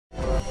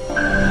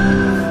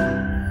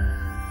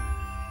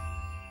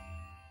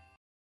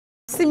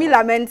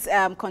laments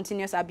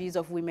continuous abuse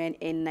of women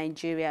in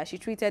Nigeria. She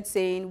tweeted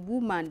saying,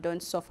 "Woman,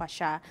 don't suffer,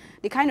 sha.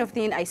 The kind of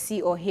thing I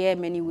see or hear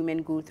many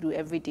women go through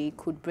every day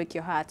could break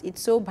your heart.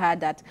 It's so bad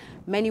that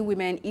many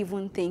women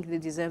even think they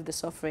deserve the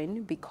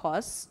suffering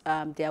because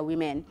they are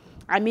women.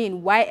 I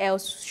mean, why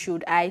else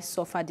should I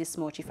suffer this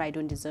much if I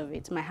don't deserve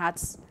it? My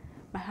heart's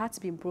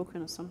been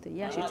broken or something."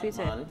 Yeah, she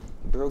tweeted. Man,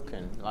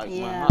 broken. Like,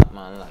 my heart,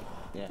 man, like,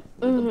 yeah,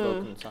 with the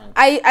broken sign.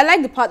 I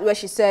like the part where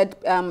she said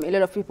a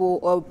lot of people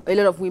or a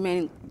lot of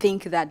women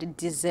think that they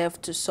deserve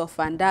to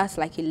suffer, and that's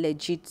like a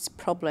legit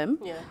problem.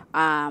 Yeah.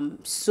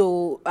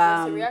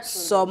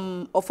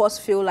 Some of us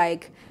feel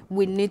like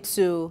we need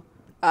to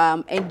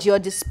endure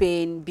this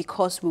pain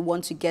because we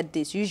want to get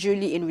this.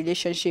 Usually in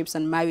relationships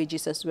and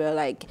marriages as well,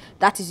 like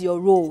that is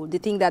your role. They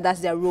think that that's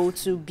their role,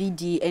 to be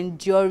the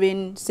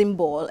endurance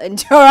symbol.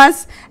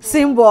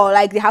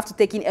 Like they have to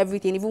take in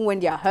everything, even when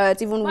they are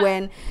hurt, even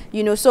when,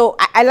 you know. So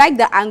I like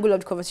the angle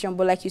of the conversation,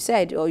 but like you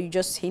said, or you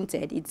just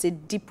hinted, it's a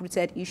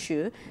deep-rooted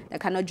issue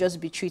that cannot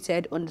just be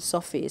treated on the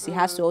surface. It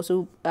has to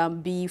also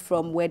be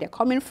from where they're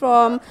coming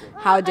from,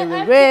 how they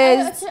were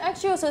raised. I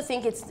actually also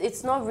think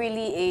it's not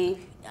really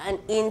an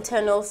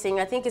internal thing.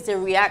 I think it's a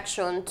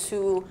reaction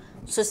to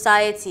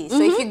society.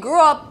 So if you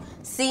grow up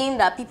seeing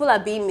that people are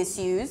being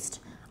misused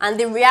and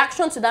the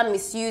reaction to that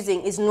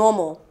misusing is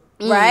normal,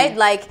 right?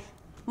 Like,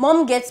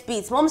 mom gets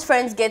beat, mom's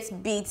friends gets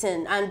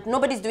beaten, and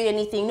nobody's doing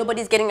anything,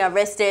 nobody's getting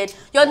arrested.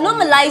 You're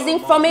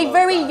normalizing from a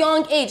very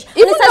young age.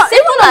 Even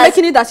not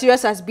making it as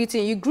serious as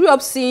beating. You grew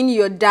up seeing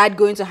your dad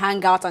going to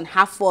hang out and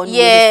have fun with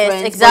his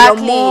friends.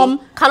 Exactly. Your mom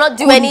cannot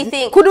do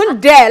anything. Couldn't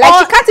dare. Like,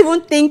 she can't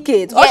even think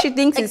it. All she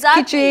thinks is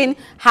kitchen,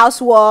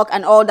 housework,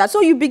 and all that.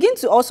 So you begin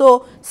to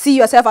also see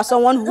yourself as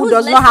someone who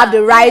does not have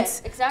the right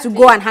to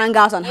go and hang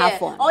out and have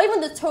fun. Or even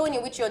the tone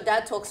in which your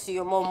dad talks to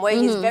your mom, where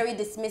he's very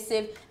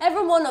dismissive.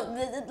 Everyone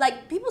of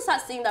like, people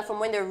start seeing that from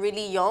when they're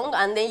really young,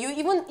 and then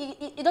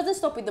it doesn't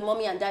stop with the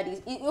mommy and daddy.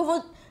 It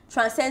even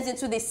transcends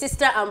into the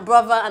sister and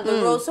brother and the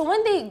role. So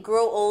when they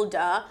grow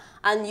older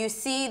and you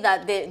see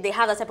that they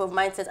have that type of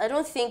mindset, I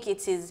don't think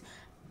it is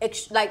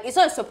like, it's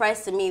not a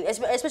surprise to me,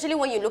 especially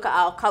when you look at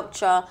our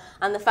culture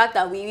and the fact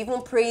that we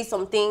even praise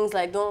some things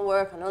like don't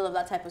work and all of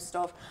that type of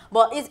stuff.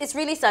 But it's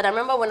really sad. I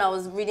remember when I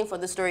was reading for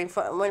the story in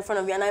front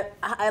of you, and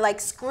I like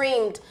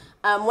screamed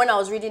when I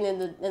was reading in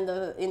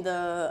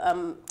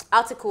the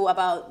article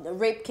about the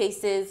rape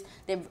cases.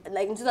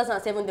 Like in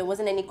 2007, there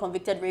wasn't any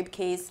convicted rape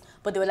case,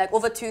 but there were like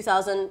over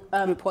 2,000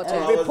 reports. I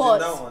was in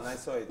that one. I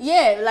saw it.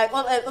 Yeah, like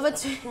over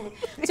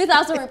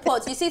 2,000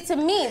 reports. You see, to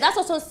me, that's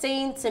also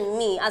saying to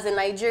me as a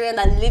Nigerian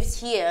that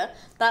lives here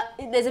that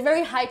there's a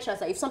very high chance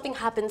that if something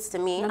happens to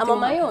me, I'm on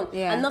my own,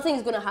 and nothing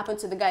is going to happen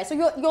to the guy. So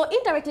you're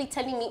indirectly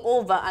telling me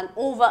over and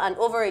over and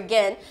over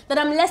again that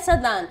I'm lesser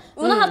than.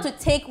 You will not have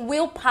to take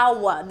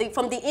willpower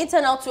from the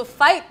internal to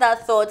fight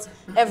that thought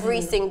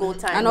every single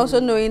time. And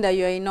also knowing that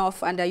you're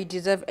enough and that you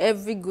deserve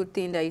every good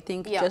thing that you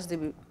think just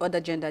the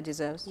other gender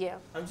deserves. Yeah.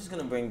 I'm just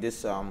going to bring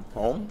this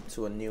home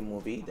to a new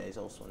movie that is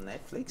also on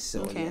Netflix.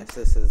 So yes,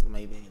 this is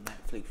maybe a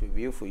Netflix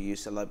review for you,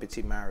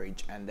 Celebrity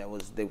Marriage. And they were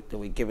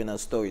giving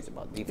us stories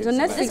about different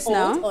Netflix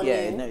now?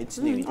 Yeah, no, it's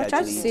new. I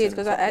tried to see it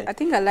because I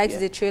think I liked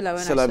the trailer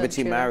when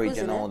Celebrity I saw the Marriage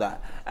and all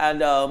that.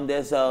 And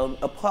there's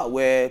a part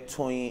where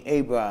Tony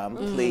Abraham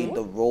played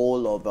the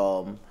role of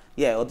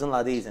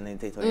Odunlade is an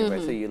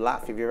Abraham. So you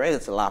laugh. If you're ready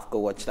to laugh, go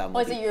watch that movie.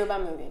 Oh, it's a Yoruba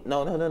movie?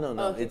 No.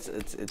 Okay.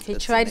 It's he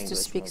tried to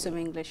speak some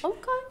English.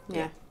 Okay.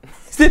 Yeah.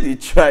 Said he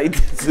tried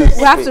to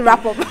We have to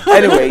wrap up.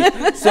 Anyway,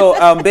 so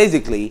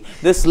basically,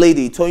 this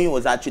lady, Tony,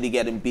 was actually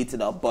getting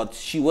beaten up, but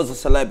she was a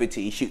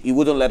celebrity. He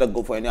wouldn't let her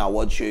go for any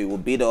award show. He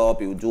would beat her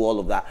up. He would do all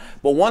of that.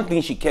 But one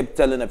thing she kept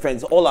telling her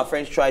friends, all her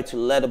friends tried to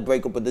let her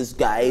break up with this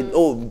guy.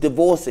 Oh,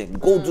 divorce him.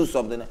 Go do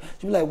something.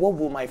 She'd be like, what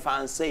will my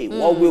fans say?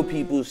 What will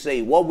people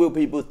say? What will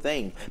people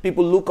think?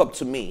 People look up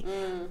to me.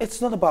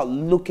 It's not about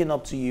looking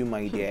up to you,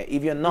 my dear.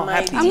 If you're not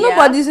happy. I'm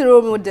nobody's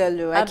role model,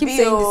 though. I keep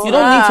saying this. You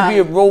don't need to be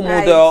a role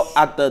model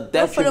at the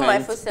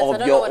detriment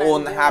of your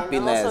own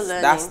happiness.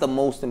 That's the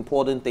most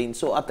important thing.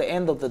 So at the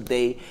end of the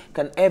day,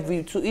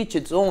 to each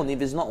its own.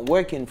 If it's not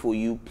working for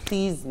you,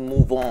 please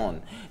move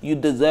on. You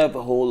deserve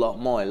a whole lot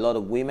more. A lot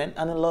of women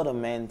and a lot of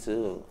men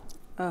too.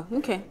 Oh,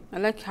 okay. I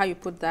like how you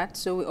put that.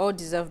 So we all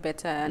deserve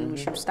better, and we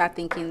should start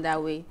thinking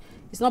that way.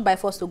 It's not by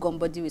force to go and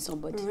body with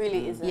somebody. It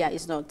really isn't. Yeah,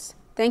 it's not.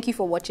 Thank you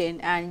for watching,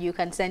 and you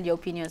can send your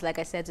opinions, like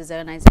I said, to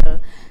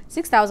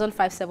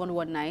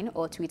 090-6000-5719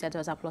 or tweet at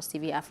us at Plus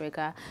TV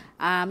Africa.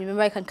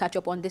 Remember, you can catch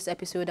up on this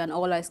episode and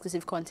all our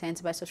exclusive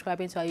content by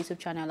subscribing to our YouTube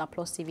channel at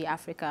Plus TV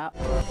Africa.